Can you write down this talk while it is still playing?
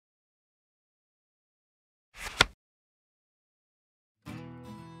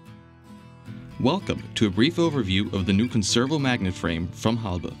Welcome to a brief overview of the new Conservo Magnet Frame from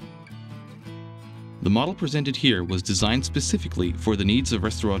HALBE. The model presented here was designed specifically for the needs of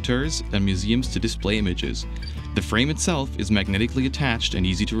restaurateurs and museums to display images. The frame itself is magnetically attached and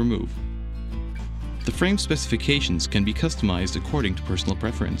easy to remove. The frame specifications can be customized according to personal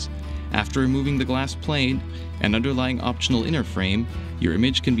preference. After removing the glass plane and underlying optional inner frame, your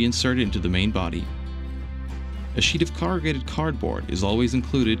image can be inserted into the main body. A sheet of corrugated cardboard is always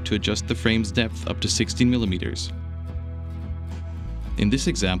included to adjust the frame's depth up to 16 millimeters. In this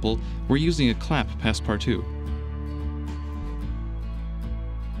example, we're using a clap passepartout.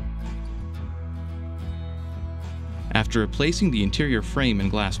 After replacing the interior frame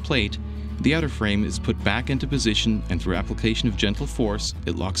and glass plate, the outer frame is put back into position, and through application of gentle force,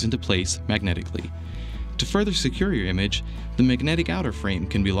 it locks into place magnetically. To further secure your image, the magnetic outer frame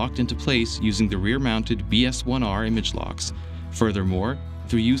can be locked into place using the rear-mounted BS1R image locks. Furthermore,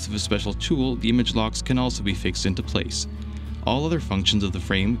 through use of a special tool, the image locks can also be fixed into place. All other functions of the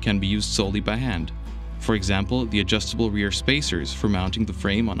frame can be used solely by hand. For example, the adjustable rear spacers for mounting the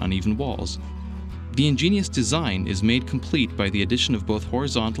frame on uneven walls. The ingenious design is made complete by the addition of both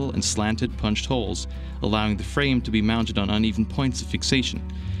horizontal and slanted punched holes, allowing the frame to be mounted on uneven points of fixation.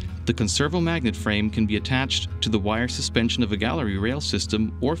 The Conservo magnet frame can be attached to the wire suspension of a gallery rail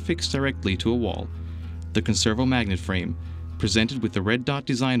system or fixed directly to a wall. The Conservo magnet frame, presented with the Red Dot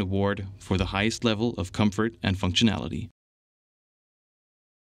Design Award for the highest level of comfort and functionality.